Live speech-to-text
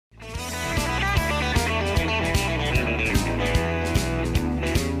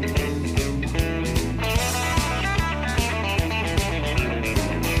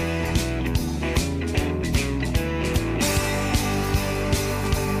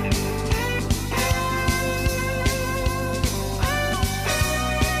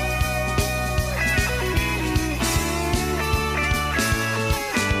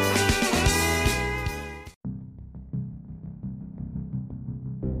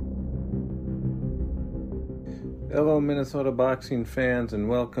Hello, Minnesota boxing fans, and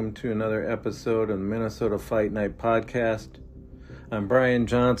welcome to another episode of the Minnesota Fight Night podcast. I'm Brian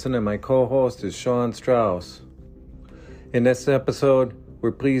Johnson, and my co-host is Sean Strauss. In this episode,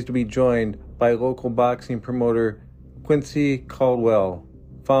 we're pleased to be joined by local boxing promoter Quincy Caldwell,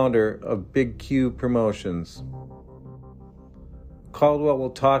 founder of Big Q Promotions. Caldwell will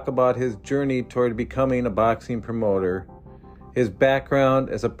talk about his journey toward becoming a boxing promoter, his background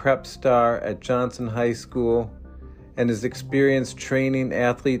as a prep star at Johnson High School, and his experience training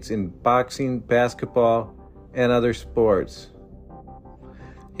athletes in boxing, basketball, and other sports.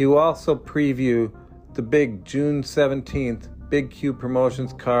 He will also preview the big June 17th Big Q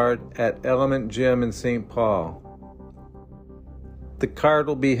Promotions card at Element Gym in St. Paul. The card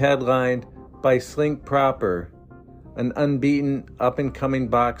will be headlined by Slink Proper, an unbeaten up-and-coming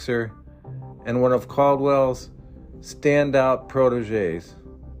boxer and one of Caldwell's standout proteges.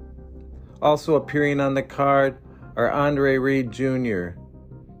 Also appearing on the card are Andre Reed Jr.,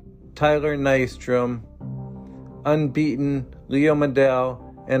 Tyler Nystrom, unbeaten Leo Medell,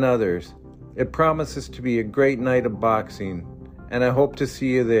 and others. It promises to be a great night of boxing, and I hope to see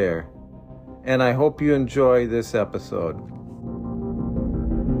you there. And I hope you enjoy this episode.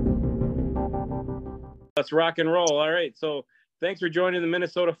 Let's rock and roll. All right. So thanks for joining the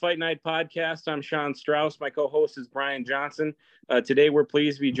Minnesota Fight Night podcast. I'm Sean Strauss. My co-host is Brian Johnson. Today we're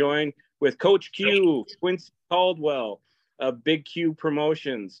pleased to be joined with Coach Q, Quincy Caldwell of Big Q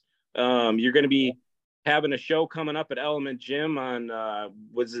Promotions. You're going to be having a show coming up at Element Gym on,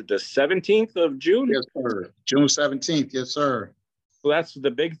 was it the 17th of June? Yes, sir. June 17th. Yes, sir. Well, that's the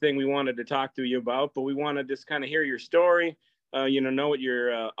big thing we wanted to talk to you about, but we want to just kind of hear your story, know what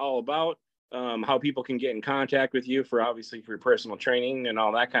you're all about. How people can get in contact with you for your personal training and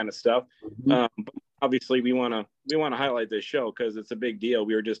all that kind of stuff. But obviously we want to highlight this show because it's a big deal.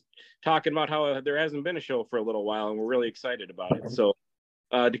 We were just talking about how there hasn't been a show for a little while and we're really excited about it. So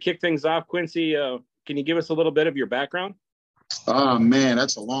to kick things off, Quincy, can you give us a little bit of your background? Oh man,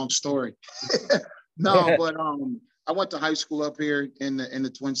 that's a long story. No, but I went to high school up here in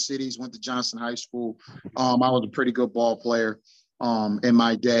the Twin Cities, went to Johnson High School. I was a pretty good ball player in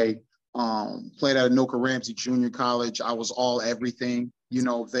my day. Played at Anoka Ramsey Junior College. I was all everything,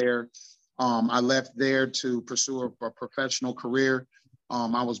 there. I left there to pursue a professional career.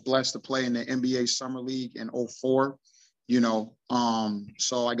 I was blessed to play in the NBA Summer League in 2004,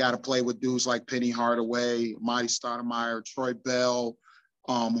 so I got to play with dudes like Penny Hardaway, Marty Stoudemire, Troy Bell,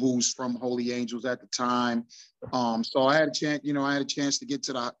 who's from Holy Angels at the time. So I had a chance, to get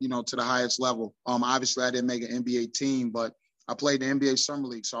to the highest level. Obviously I didn't make an NBA team, but I played in the NBA Summer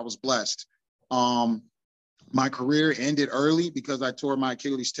League, so I was blessed. My career ended early because I tore my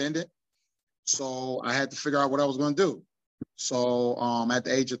Achilles tendon. So I had to figure out what I was going to do. So at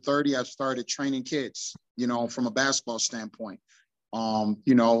the age of 30, I started training kids, from a basketball standpoint. A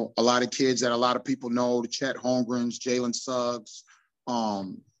lot of kids that a lot of people know, the Chet Holmgrens, Jalen Suggs,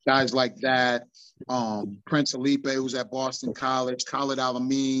 guys like that. Prince Felipe, who's at Boston College, Khalid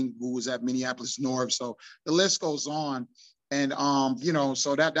Alameen, who was at Minneapolis North. So the list goes on. And,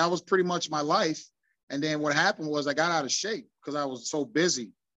 so that was pretty much my life. And then what happened was I got out of shape because I was so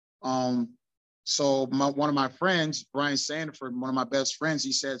busy. So one of my friends, Brian Sandiford, one of my best friends,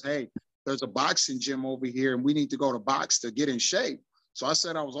 he says, hey, there's a boxing gym over here and we need to go to box to get in shape. So I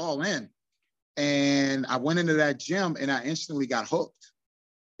said I was all in. And I went into that gym and I instantly got hooked.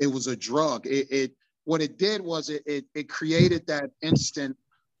 It was a drug. What it did was it created that instant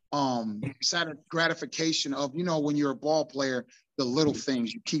gratification of, when you're a ball player, the little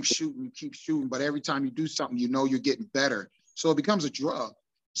things, you keep shooting, but every time you do something, you're getting better. So it becomes a drug.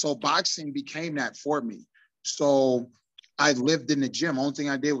 So boxing became that for me. So I lived in the gym. Only thing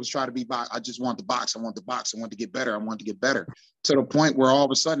I did was try to be I just wanted to box. I wanted to get better. To the point where all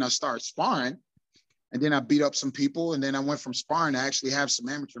of a sudden I started sparring, and then I beat up some people. And then I went from sparring to actually have some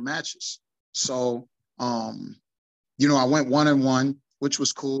amateur matches. So, I went 1-1, which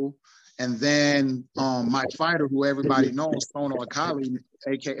was cool. And then my fighter, who everybody knows, Tono Akali,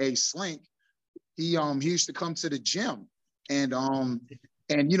 aka Slink, he used to come to the gym, and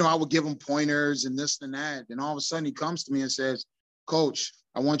I would give him pointers and this and that. And all of a sudden he comes to me and says, Coach,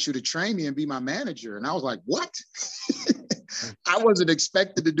 I want you to train me and be my manager. And I was like, what? I wasn't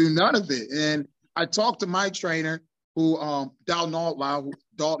expected to do none of it. And I talked to my trainer, who Dalton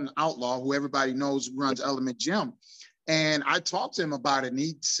Outlaw, who everybody knows runs Element Gym. And I talked to him about it, and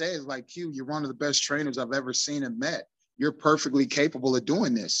he says, like, Q, you're one of the best trainers I've ever seen and met. You're perfectly capable of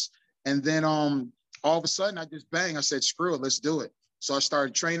doing this. And then all of a sudden I said, screw it, let's do it. So I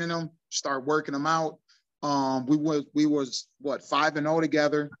started training them, started working them out. We was 5-0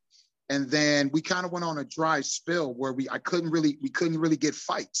 together. And then we kind of went on a dry spill where we couldn't really get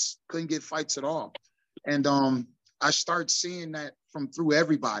fights, at all. And I started seeing that from through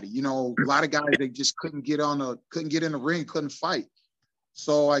everybody. You know, a lot of guys, they just couldn't get in the ring, couldn't fight.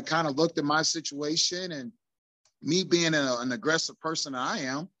 So I kind of looked at my situation, and me being an aggressive person that I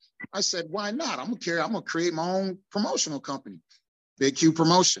am, I said, why not? I'm gonna create my own promotional company, Big Q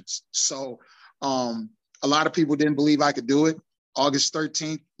Promotions. So a lot of people didn't believe I could do it. August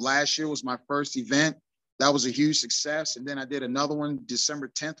 13th last year was my first event. That was a huge success. And then I did another one, December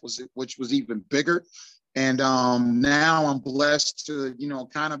 10th, which was even bigger. And now I'm blessed to, you know,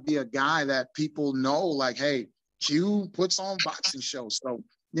 kind of be a guy that people know, like, hey, Q puts on boxing shows. So,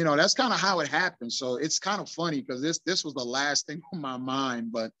 you know, that's kind of how it happened. So it's kind of funny because this was the last thing on my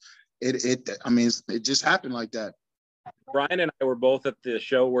mind, but it just happened like that. Brian and I were both at the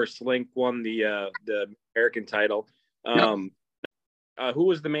show where Slink won the American title. Yep. Who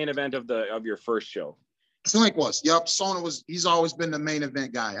was the main event of your first show? Slink was. Yep. Sona he's always been the main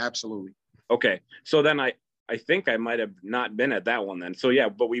event guy. Absolutely. Okay. So then I think I might have not been at that one then. So yeah,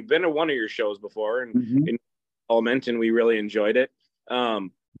 but we've been to one of your shows before in Element, and we really enjoyed it.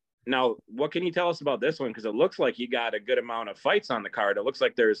 Now, what can you tell us about this one? Because it looks like you got a good amount of fights on the card. It looks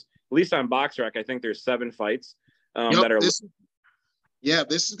like there's, at least on BoxRec, I think there's 7 fights that are.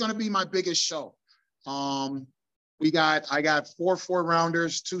 This is going to be my biggest show. I got 4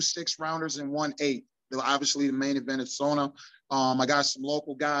 4-rounders, 2 6-rounders, and 1 8. Obviously, the main event is Sona. I got some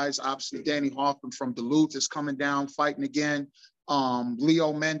local guys. Obviously, Danny Hoffman from Duluth is coming down fighting again.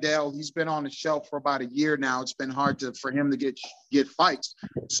 Leo Mendel, he's been on the shelf for about a year now. It's been hard for him to get fights.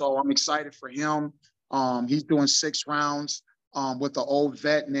 So I'm excited for him. He's doing 6 rounds with the old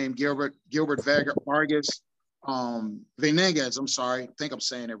vet named Gilbert Vargas. Venegas, I'm sorry, I think I'm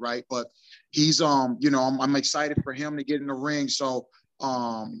saying it right, but he's I'm excited for him to get in the ring. So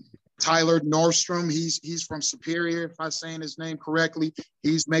Tyler Nordstrom, he's from Superior, if I'm saying his name correctly.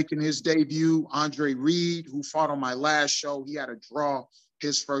 He's making his debut. Andre Reed, who fought on my last show, he had a draw.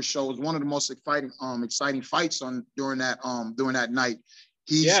 His first show was one of the most exciting fights during that night.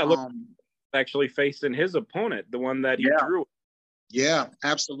 He's actually facing his opponent, the one that he drew. Yeah,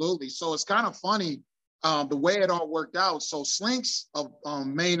 absolutely. So it's kind of funny. The way it all worked out. So Slink's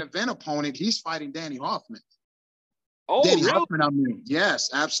main event opponent, he's fighting Danny Hoffman. Oh, Danny really? Hoffman, yes,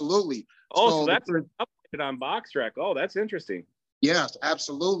 absolutely. Oh, so that's updated on BoxRec. Oh, that's interesting. Yes,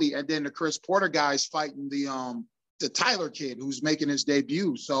 absolutely. And then the Chris Porter guy's fighting the Tyler kid who's making his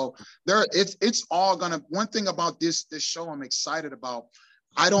debut. So it's all gonna. One thing about this show I'm excited about.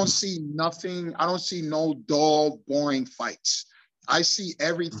 I don't see no dull, boring fights. I see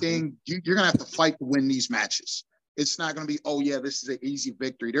everything. You're going to have to fight to win these matches. It's not going to be, oh, yeah, this is an easy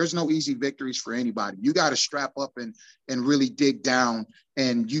victory. There's no easy victories for anybody. You got to strap up and really dig down,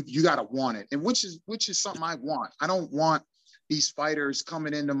 and you got to want it. And which is something I want. I don't want these fighters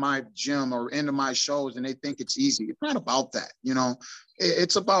coming into my gym or into my shows and they think it's easy. It's not about that. You know,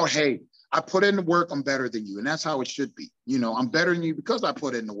 it's about, hey, I put in the work, I'm better than you. And that's how it should be. You know, I'm better than you because I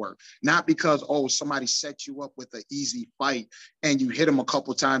put in the work, not because, oh, somebody set you up with an easy fight and you hit him a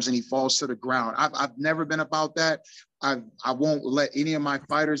couple of times and he falls to the ground. I've never been about that. I won't let any of my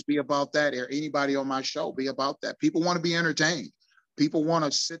fighters be about that, or anybody on my show be about that. People want to be entertained. People want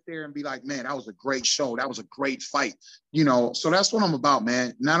to sit there and be like, man, that was a great show. That was a great fight. You know, so that's what I'm about,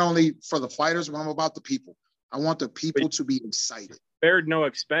 man. Not only for the fighters, but I'm about the people. I want the people to be excited. Spared no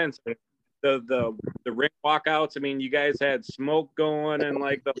expense. The ring walkouts, I mean, you guys had smoke going and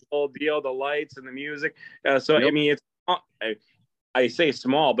like the whole deal, the lights and the music. Yep. I mean, it's I say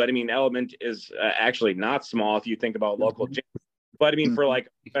small, but I mean, Element is actually not small if you think about local gyms. But I mean, for like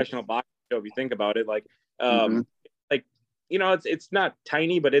a professional boxing show, if you think about it, like like, you know, it's not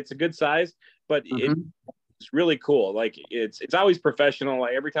tiny, but it's a good size. But it's really cool. Like it's always professional.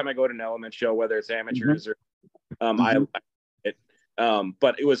 Like every time I go to an Element show, whether it's amateurs or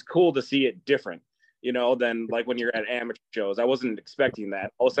but it was cool to see it different, you know, than like when you're at amateur shows. I wasn't expecting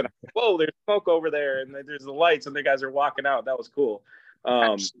that. All of a sudden, whoa, there's smoke over there and there's the lights and the guys are walking out. That was cool.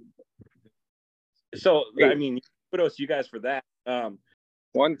 So, I mean, kudos to you guys for that.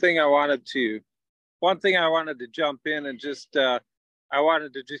 One thing I wanted to jump in and just, I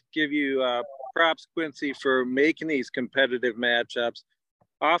wanted to just give you props, Quincy, for making these competitive matchups.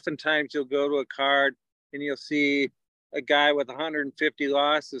 Oftentimes you'll go to a card and you'll see a guy with 150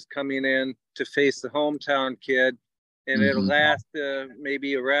 losses coming in to face the hometown kid, and it'll last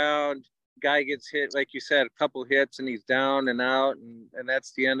maybe a round. Guy gets hit, like you said, a couple hits, and he's down and out, and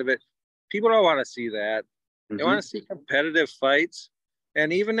that's the end of it. People don't want to see that. They want to see competitive fights.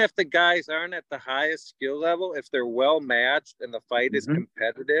 And even if the guys aren't at the highest skill level, if they're well matched and the fight is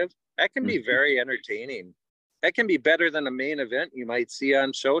competitive, that can be very entertaining. That can be better than a main event you might see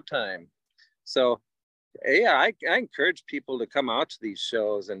on Showtime. So, yeah, I encourage people to come out to these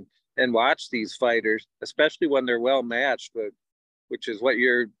shows and watch these fighters, especially when they're well matched, which is what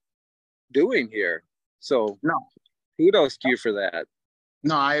you're doing here. So, No, kudos to you for that.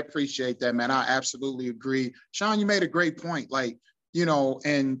 no, I appreciate that, man. I absolutely agree. Sean, you made a great point. Like,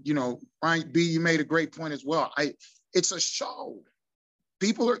 Ryan B, you made a great point as well. It's a show.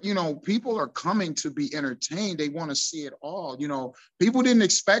 People are coming to be entertained. They want to see it all. People didn't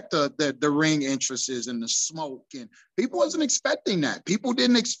expect the ring entrances and the smoke, and people wasn't expecting that. People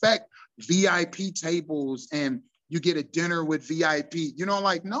didn't expect VIP tables and you get a dinner with VIP.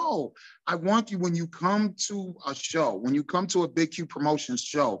 No, I want you, when you come to a show, when you come to a Big Q Promotions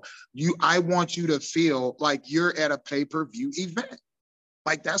show, I want you to feel like you're at a pay-per-view event.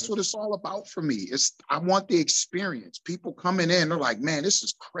 Like, that's what it's all about for me. I want the experience. People coming in, they're like, man, this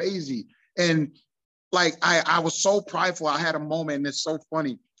is crazy. And like, I was so prideful. I had a moment, and it's so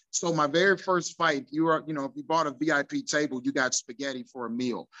funny. So my very first fight, if you bought a VIP table, you got spaghetti for a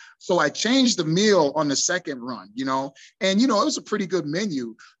meal. So I changed the meal on the second run, and it was a pretty good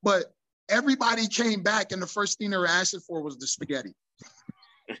menu, but everybody came back and the first thing they were asking for was the spaghetti.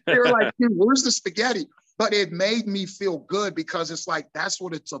 They were like, dude, where's the spaghetti? But it made me feel good, because it's like, that's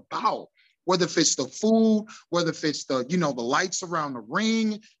what it's about. Whether if it's the food, whether if it's the lights around the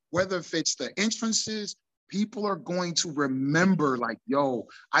ring, whether if it's the entrances, people are going to remember, like, yo,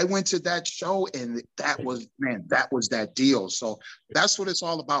 I went to that show and that was that deal. So that's what it's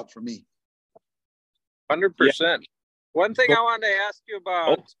all about for me. 100%. Yeah. One thing I wanted to ask you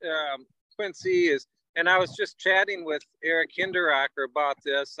about, Quincy, is, and I was just chatting with Eric Hinderacher about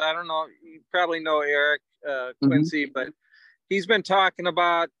this. I don't know, you probably know Eric, Quincy, but he's been talking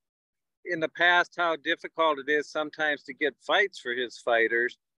about in the past how difficult it is sometimes to get fights for his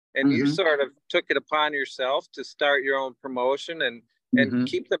fighters. And you sort of took it upon yourself to start your own promotion and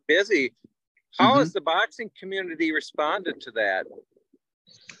keep them busy. How has the boxing community responded to that?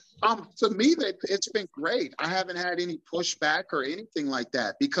 To me, it's been great. I haven't had any pushback or anything like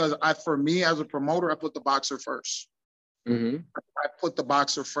that, because for me as a promoter, I put the boxer first. I put the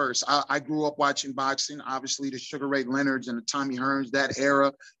boxer first. I grew up watching boxing, obviously the Sugar Ray Leonards and the Tommy Hearns, that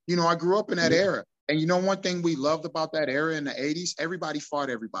era. I grew up in that era. And one thing we loved about that era in the 80s, everybody fought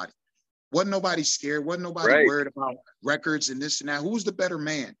everybody. Wasn't nobody scared. Wasn't nobody worried about records and this and that. Who was the better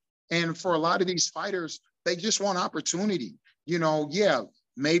man? And for a lot of these fighters, they just want opportunity.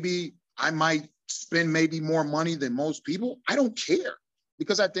 Maybe I might spend maybe more money than most people. I don't care,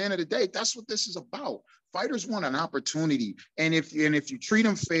 because at the end of the day, that's what this is about. Fighters want an opportunity. And if you treat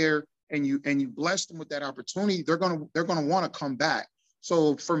them fair and you bless them with that opportunity, they're gonna want to come back.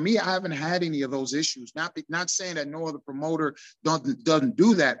 So for me, I haven't had any of those issues. Not saying that no other promoter doesn't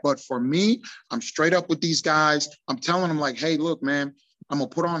do that, but for me, I'm straight up with these guys. I'm telling them, like, hey, look, man, I'm going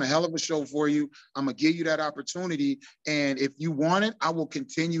to put on a hell of a show for you. I'm going to give you that opportunity. And if you want it, I will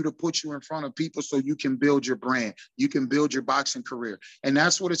continue to put you in front of people so you can build your brand. You can build your boxing career. And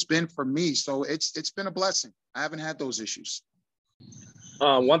that's what it's been for me. So it's been a blessing. I haven't had those issues.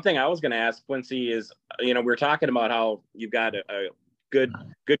 One thing I was going to ask, Quincy, is, we're talking about how you've got a good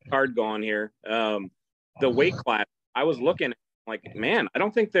card going here. The weight class, I was looking like, man, I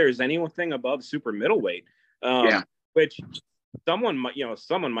don't think there's anything above super middleweight. Which someone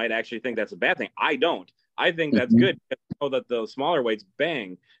might actually think that's a bad thing. I don't. I think that's good, because I know that the smaller weights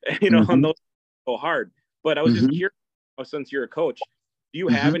bang, and those go hard. But I was just curious, since you're a coach, do you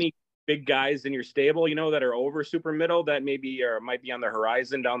have any big guys in your stable, that are over super middle that maybe might be on the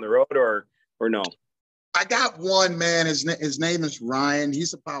horizon down the road, or no? I got one, man. His name is Ryan.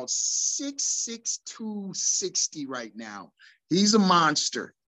 He's about 6'6", 260 right now. He's a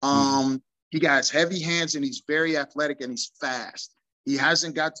monster. He got heavy hands, and he's very athletic, and he's fast. He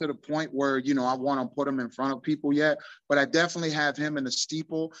hasn't got to the point where, I want to put him in front of people yet, but I definitely have him in the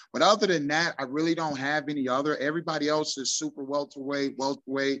steeple. But other than that, I really don't have any other. Everybody else is super welterweight,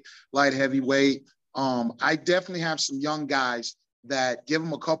 light heavyweight. I definitely have some young guys that, give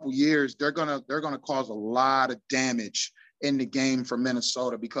them a couple years, they're gonna cause a lot of damage in the game for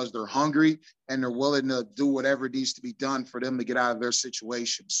Minnesota, because they're hungry and they're willing to do whatever needs to be done for them to get out of their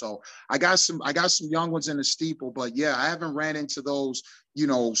situation. So I got some young ones in the steeple, but yeah, I haven't ran into those,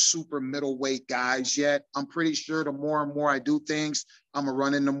 super middleweight guys yet. I'm pretty sure the more and more I do things, I'm gonna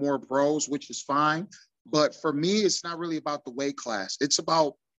run into more pros, which is fine. But for me, it's not really about the weight class. It's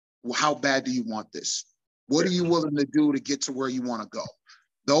about, how bad do you want this? What are you willing to do to get to where you want to go?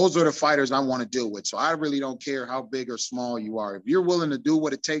 those are the fighters I want to deal with. So I really don't care how big or small you are. If you're willing to do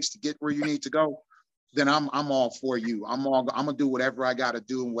what it takes to get where you need to go, then I'm all for you. I'm gonna do whatever I got to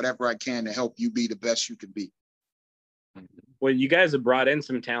do and whatever I can to help you be the best you can be. Well, you guys have brought in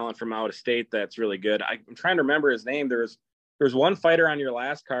some talent from out of state that's really good. I'm trying to remember his name. There's one fighter on your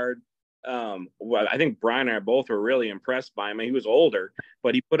last card. Well, I think Brian and I both were really impressed by him. He was older,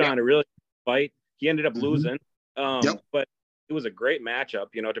 but he put on a really good fight. He ended up losing, but it was a great matchup.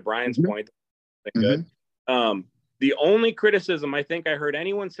 You know, to Brian's point, good. The only criticism I think I heard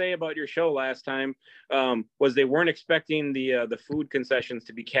anyone say about your show last time was they weren't expecting the food concessions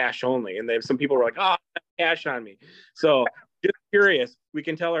to be cash only, and some people were like, "Oh, cash on me." So, just curious, we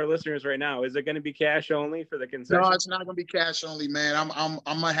can tell our listeners right now: is it going to be cash only for the concessions? No, it's not going to be cash only, man. I'm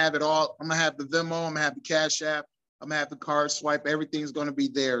gonna have it all. I'm gonna have the Venmo. I'm gonna have the Cash App. I'm gonna have the card swipe. Everything's going to be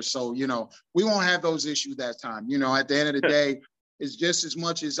there. So we won't have those issues that time. At the end of the day. It's just as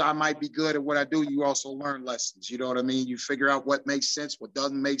much as I might be good at what I do, you also learn lessons. You know what I mean? You figure out what makes sense, what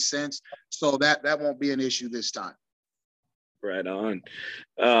doesn't make sense. So that won't be an issue this time. Right on.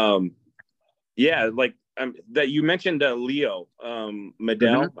 Yeah, like that you mentioned Leo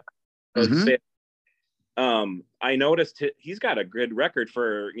Medell. I noticed he's got a good record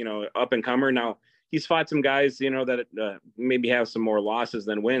for, up and comer. Now he's fought some guys, that maybe have some more losses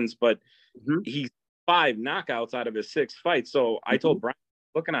than wins, but he's 5 knockouts out of his 6 fights. So I told Brian,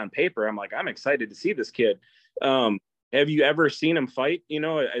 looking on paper, I'm like, I'm excited to see this kid. Have you ever seen him fight?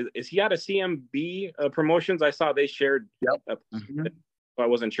 Is he out of CMB promotions? I saw they shared. I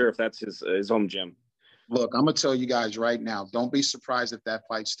wasn't sure if that's his home gym. Look, I'm going to tell you guys right now, don't be surprised if that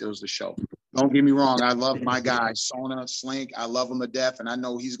fight steals the show. Don't get me wrong. I love my guy, Sona, Slink. I love him to death, and I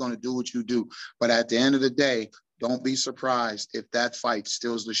know he's going to do what you do. But at the end of the day, don't be surprised if that fight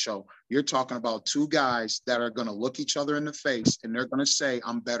steals the show. You're talking about 2 guys that are going to look each other in the face, and they're going to say,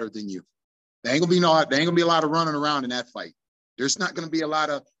 I'm better than you. There ain't going to be a lot of running around in that fight. There's not going to be a lot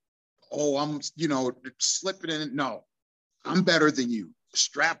of, I'm, slipping in. No, I'm better than you.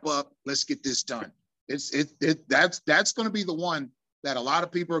 Strap up. Let's get this done. That's going to be the one that a lot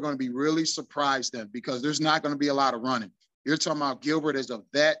of people are going to be really surprised in, because there's not going to be a lot of running. You're talking about Gilbert as a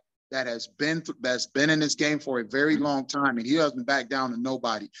vet that's been in this game for a very long time, and he doesn't back down to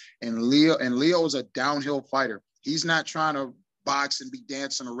nobody. And Leo is a downhill fighter. He's not trying to box and be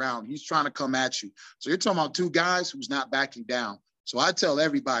dancing around. He's trying to come at you. So you're talking about 2 guys who's not backing down. So I tell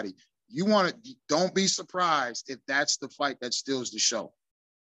everybody, don't be surprised if that's the fight that steals the show.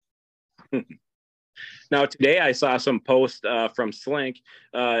 Now, today I saw some post from Slink.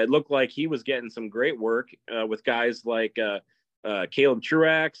 It looked like he was getting some great work with guys like Caleb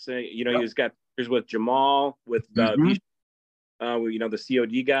Truax. He's got pictures with Jamal, with the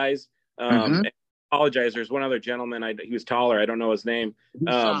COD guys. I apologize. There's one other gentleman. He was taller. I don't know his name.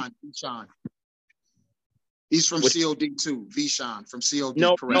 Vishan. He's from COD too. Vishan from COD.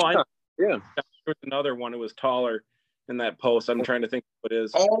 No, correct. Yeah. There's another one who was taller in that post. I'm trying to think what it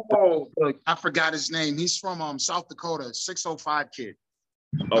is. Oh, I forgot his name. He's from South Dakota, 605 kid.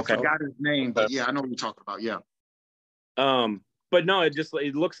 Okay. I forgot his name, but yeah, I know what you're talking about. Yeah. But no,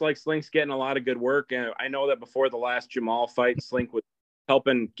 it looks like Slink's getting a lot of good work. And I know that before the last Jamal fight, Slink was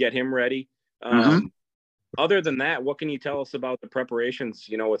helping get him ready. Other than that, what can you tell us about the preparations,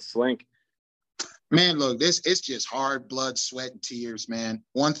 with Slink? Man, look, it's just hard blood, sweat, and tears, man.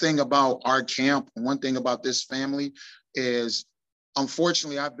 One thing about our camp, and one thing about this family is,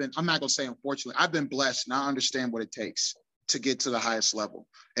 unfortunately, I'm not going to say unfortunately, I've been blessed, and I understand what it takes to get to the highest level.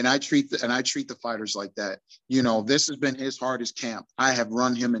 And I treat the fighters like that. This has been his hardest camp. I have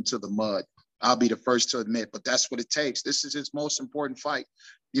run him into the mud. I'll be the first to admit, but that's what it takes. This is his most important fight.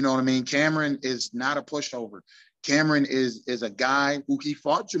 You know what I mean? Cameron is not a pushover. Cameron is a guy who he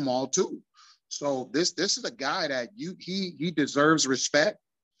fought Jamal too. So this is a guy that he deserves respect.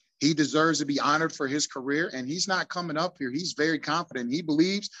 He deserves to be honored for his career, and he's not coming up here. He's very confident. He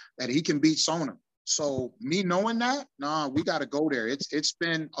believes that he can beat Sona. So me knowing that, we got to go there. It's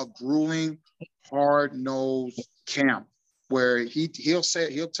been a grueling, hard-nosed camp where he'll tell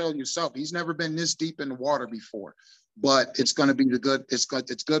you himself he's never been this deep in the water before. But it's going to be it's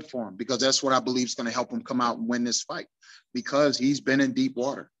good for him, because that's what I believe is going to help him come out and win this fight, because he's been in deep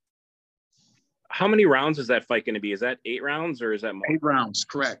water. How many rounds is that fight going to be? Is that 8 rounds or is that more? 8 rounds,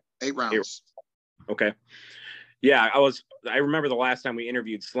 correct. 8 rounds. Okay. Yeah, I remember the last time we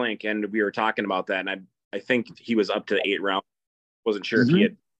interviewed Slink and we were talking about that, and I think he was up to 8 rounds. Wasn't sure if he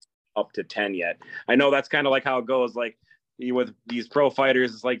had up to 10 yet. I know that's kind of like how it goes. Like with these pro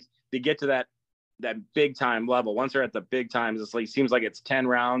fighters, it's like they get to that big time level. Once they're at the big times, it's like seems like it's 10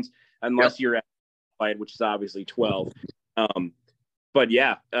 rounds, unless you're at fight, which is obviously 12. but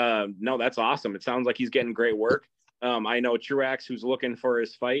yeah, no, that's awesome. It sounds like he's getting great work. I know Truax, who's looking for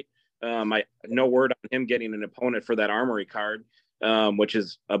his fight. I no word on him getting an opponent for that Armory card, which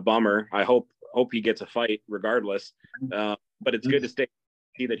is a bummer. I hope he gets a fight regardless. But it's good to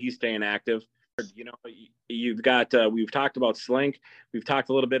see that he's staying active. You know, you've got we've talked about Slink, we've talked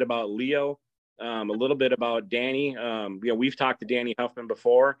a little bit about Leo, a little bit about Danny. We've talked to Danny Huffman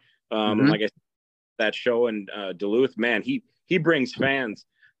before. And like I said, that show in Duluth, man, he brings fans.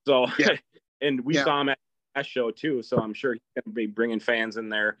 So and we saw him at that show too. So I'm sure he's going to be bringing fans in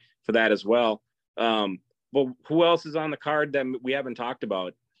there for that as well. But who else is on the card that we haven't talked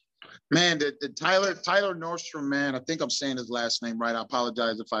about? Man, the Tyler Nordstrom, man, I think I'm saying his last name right. I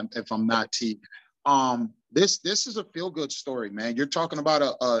apologize if I'm not T. This is a feel good story, man. You're talking about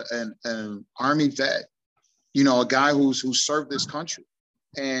an Army vet, you know, a guy who served this country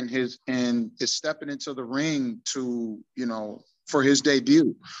and is stepping into the ring to, you know, for his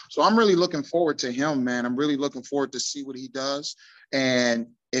debut. So I'm really looking forward to him, man. I'm really looking forward to see what he does. And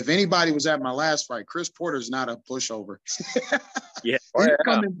if anybody was at my last fight, Chris Porter's not a pushover. He's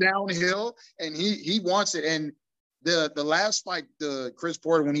coming downhill and he wants it. And the last fight, the Chris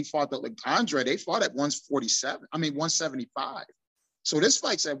Porter, when he fought Andre, they fought at 175. So this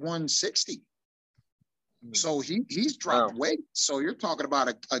fight's at 160. So he's dropped weight. So you're talking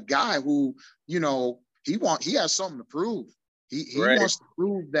about a guy who, you know, he has something to prove. He wants to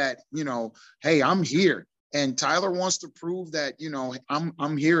prove that, you know, hey, I'm here. And Tyler wants to prove that, you know,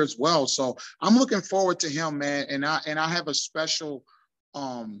 I'm here as well. So I'm looking forward to him, man. And I have a special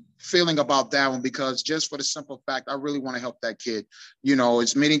feeling about that one, because just for the simple fact, I really want to help that kid. You know,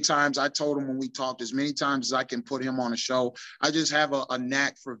 as many times I told him when we talked, as many times as I can put him on a show, I just have a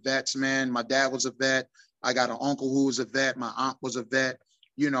knack for vets, man. My dad was a vet. I got an uncle who was a vet. My aunt was a vet.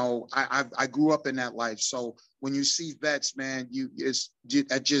 You know, I grew up in that life. So when you see vets, man,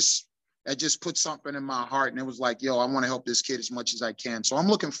 that just put something in my heart. And it was like, yo, I want to help this kid as much as I can. So I'm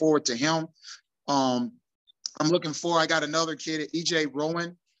looking forward to him. I got another kid, EJ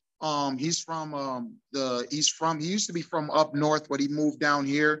Rowan. He used to be from up north, but he moved down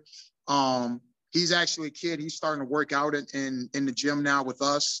here. He's actually a kid. He's starting to work out in the gym now with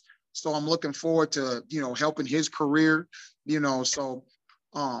us. So I'm looking forward to, you know, helping his career, you know, so,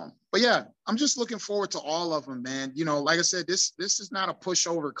 but yeah, I'm just looking forward to all of them, man. You know, like I said, this is not a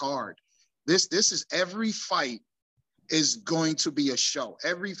pushover card. This is every fight is going to be a show.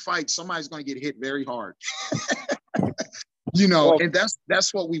 Every fight, somebody's going to get hit very hard, you know, and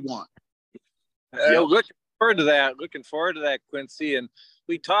that's what we want. Looking forward to that, Quincy. And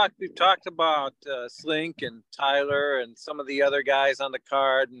we've talked about Slink and Tyler and some of the other guys on the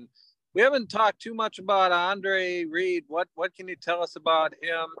card, and we haven't talked too much about Andre Reed. What can you tell us about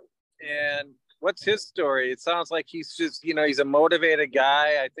him, and what's his story? It sounds like he's just, you know, he's a motivated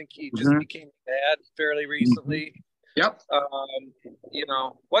guy. I think he just became dad fairly recently. Yep. You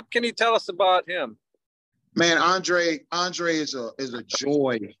know, what can you tell us about him? Man, Andre is a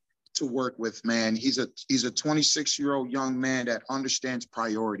joy to work with, man. He's a 26-year-old young man that understands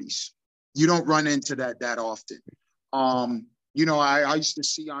priorities. You don't run into that often. You know, I used to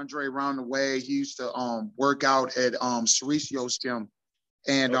see Andre around the way. He used to work out at Cerecio's gym.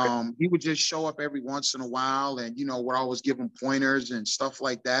 And he would just show up every once in a while, and, you know, we'd always give him pointers and stuff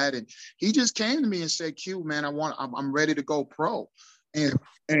like that. And he just came to me and said, Q, man, I'm ready to go pro. And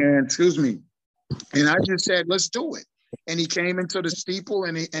excuse me. And I just said, let's do it. And he came into the steeple,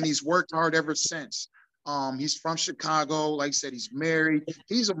 and he's worked hard ever since. He's from Chicago. Like I said, he's married.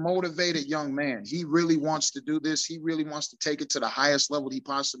 He's a motivated young man. He really wants to do this. He really wants to take it to the highest level he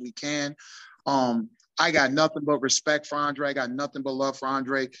possibly can. I got nothing but respect for Andre. I got nothing but love for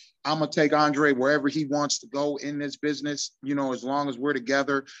Andre. I'm going to take Andre wherever he wants to go in this business, you know, as long as we're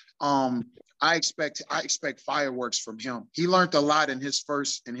together. I expect fireworks from him. He learned a lot in his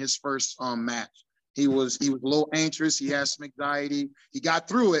first match. He was a little anxious. He had some anxiety. He got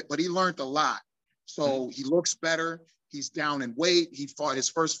through it, but he learned a lot. So he looks better. He's down in weight. His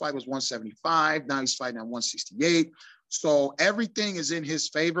first fight was 175. Now he's fighting at 168. So everything is in his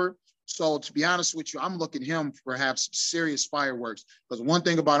favor. So to be honest with you, I'm looking him for perhaps serious fireworks, because one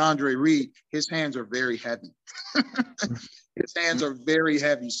thing about Andre Reed, his hands are very heavy. His hands are very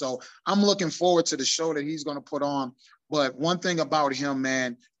heavy. So I'm looking forward to the show that he's going to put on. But one thing about him,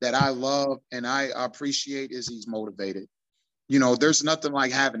 man, that I love and I appreciate is he's motivated. You know, there's nothing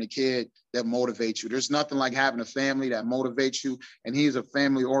like having a kid that motivates you. There's nothing like having a family that motivates you. And he's a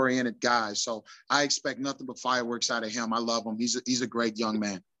family-oriented guy. So I expect nothing but fireworks out of him. I love him. He's a great young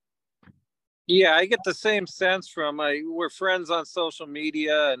man. Yeah, I get the same sense from we're friends on social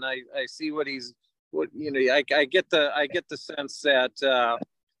media, and I see what he's what I get the sense that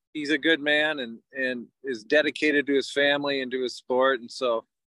he's a good man and is dedicated to his family and to his sport, and so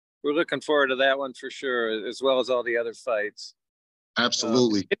we're looking forward to that one for sure, as well as all the other fights.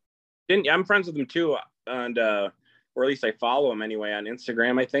 Absolutely. I'm friends with him too, and or at least I follow him anyway on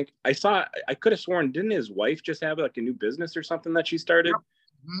Instagram. I think I could have sworn, didn't his wife just have like a new business or something that she started?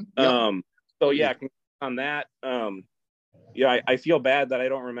 Yep. So yeah, on that. Yeah, I feel bad that I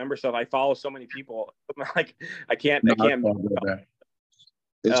don't remember stuff. I follow so many people. Like I can't.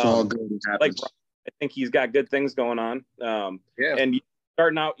 It's all good. It Like happens. I think he's got good things going on. And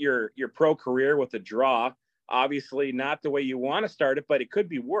starting out your pro career with a draw, obviously not the way you want to start it, but it could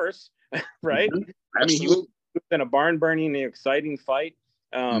be worse, right? Mm-hmm. I mean, he was in a barn burning, exciting fight,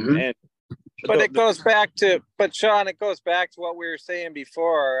 and it goes back to, Sean, it goes back to what we were saying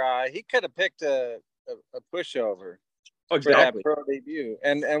before. He could have picked a pushover for that pro debut,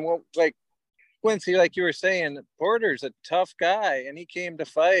 and like Quincy, like you were saying, Porter's a tough guy, and he came to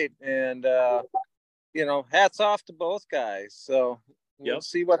fight, and hats off to both guys. So we'll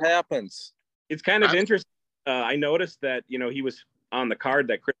see what happens. It's kind of interesting. I noticed that he was on the card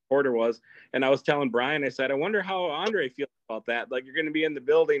that Chris Porter was, and I was telling Brian, I said, I wonder how Andre feels about that. Like, you're going to be in the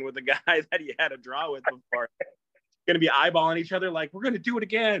building with the guy that he had a draw with before, going to be eyeballing each other, like, we're going to do it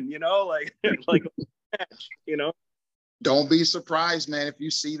again, like Don't be surprised, man, if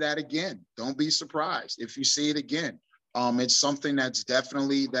you see that again. Don't be surprised if you see it again. It's something that's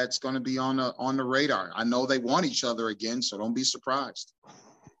going to be on the radar. I know they want each other again, so don't be surprised.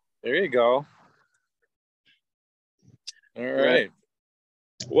 There you go. All right.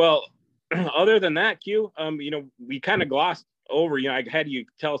 Well, other than that, Q, we kind of glossed over. I had you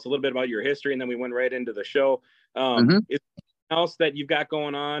tell us a little bit about your history, and then we went right into the show. Is there anything else that you've got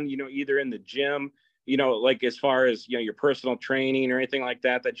going on? Either in the gym, like as far as your personal training or anything like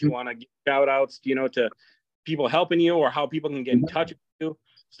that you want to give shout outs, to people helping you, or how people can get in touch with you,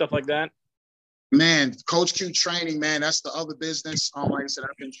 stuff like that? Man, Coach Q training, man, that's the other business. Like I said,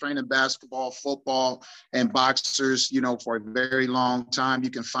 I've been training basketball, football, and boxers, for a very long time. You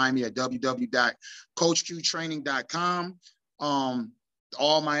can find me at www.coachqtraining.com.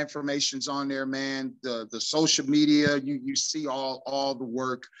 All my information's on there, man. The social media, you see all the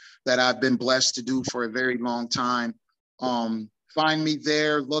work that I've been blessed to do for a very long time. Find me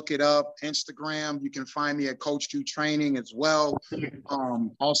there, look it up. Instagram, you can find me at Coach Q Training as well.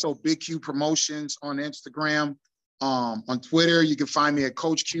 Also, Big Q Promotions on Instagram. On Twitter, you can find me at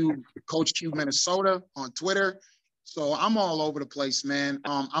Coach Q Minnesota on Twitter. So I'm all over the place, man.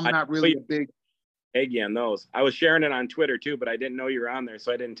 I'm not really a big tag you on those. I was sharing it on Twitter too, but I didn't know you were on there,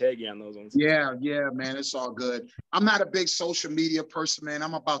 so I didn't tag you on those ones. Yeah, man, it's all good. I'm not a big social media person, man.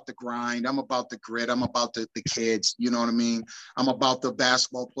 I'm about the grind. I'm about the grit. I'm about the kids. You know what I mean? I'm about the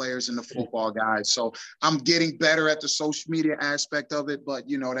basketball players and the football guys. So I'm getting better at the social media aspect of it, but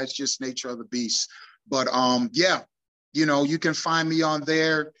that's just nature of the beast. But you can find me on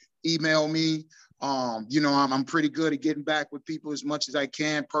there. Email me. I'm pretty good at getting back with people as much as I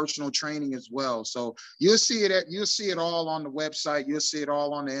can, personal training as well. So you'll see it all on the website. You'll see it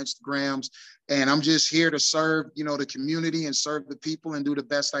all on the Instagrams. And I'm just here to serve, the community and serve the people and do the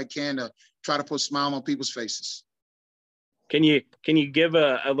best I can to try to put a smile on people's faces. Can you give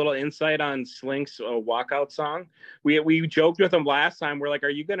a little insight on Slink's walkout song? We joked with him last time. We're like, are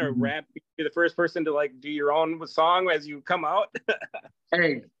you going to rap? Be the first person to do your own song as you come out?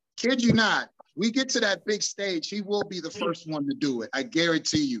 Hey, kid you not. We get to that big stage, he will be the first one to do it. I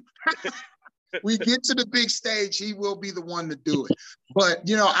guarantee you. We get to the big stage, he will be the one to do it. But,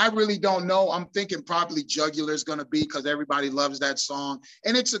 I really don't know. I'm thinking probably Jugular is going to be, because everybody loves that song.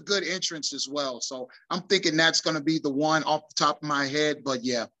 And it's a good entrance as well. So I'm thinking that's going to be the one off the top of my head. But,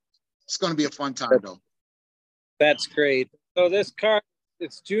 yeah, it's going to be a fun time, though. That's great. So this card,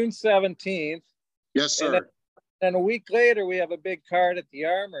 it's June 17th. Yes, sir. And a week later, we have a big card at the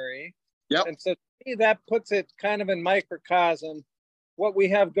Armory. Yep. And so to me, that puts it kind of in microcosm. What we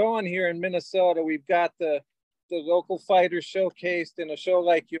have going here in Minnesota, we've got the local fighters showcased in a show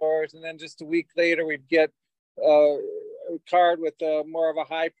like yours. And then just a week later, we'd get a card with more of a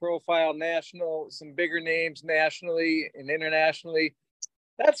high profile some bigger names nationally and internationally.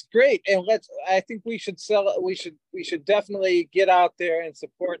 That's great. And I think we should we should definitely get out there and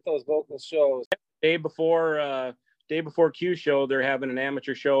support those local shows. Day before Q show, they're having an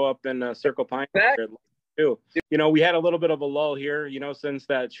amateur show up in Circle Pine too. We had a little bit of a lull here, since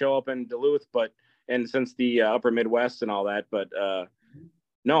that show up in Duluth, and since the upper Midwest and all that, but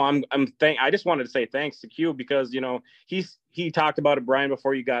No, I just wanted to say thanks to Q because, you know, he talked about it, Brian,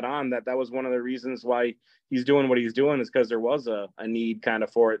 before you got on, that was one of the reasons why he's doing what he's doing, is because there was a need kind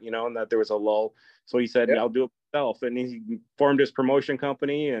of for it, you know, and that there was a lull. So he said, I'll do it myself. And he formed his promotion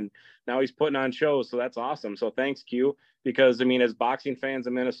company, and now he's putting on shows. So that's awesome. So thanks, Q, because I mean, as boxing fans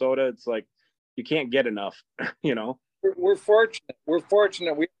in Minnesota, it's like, you can't get enough, you know. We're fortunate. We're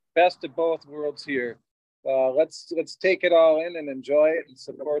fortunate. We have the best of both worlds here. Let's take it all in and enjoy it and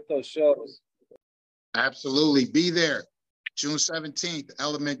support those shows. Absolutely. Be there. June 17th,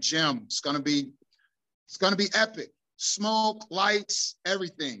 Element Gym. It's gonna be epic. Smoke, lights,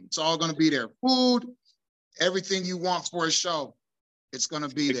 everything. It's all gonna be there. Food, everything you want for a show. It's gonna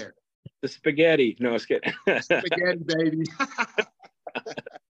be there. The spaghetti. No, it's kidding. Spaghetti, baby.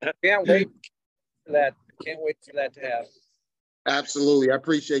 Can't wait for that. Can't wait for that to happen. Absolutely. I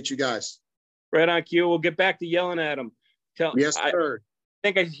appreciate you guys. Right on, Q. We'll get back to yelling at him. Yes, sir. I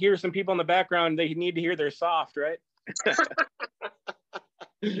think I hear some people in the background. They need to hear they're soft, right?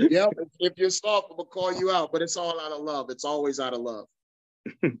 Yeah, if you're soft, I'm gonna call you out, but it's all out of love. It's always out of love.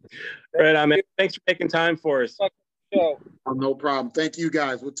 Right on, man. Thanks for taking time for us. No problem. Thank you,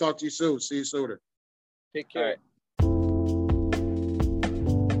 guys. We'll talk to you soon. See you sooner. Take care.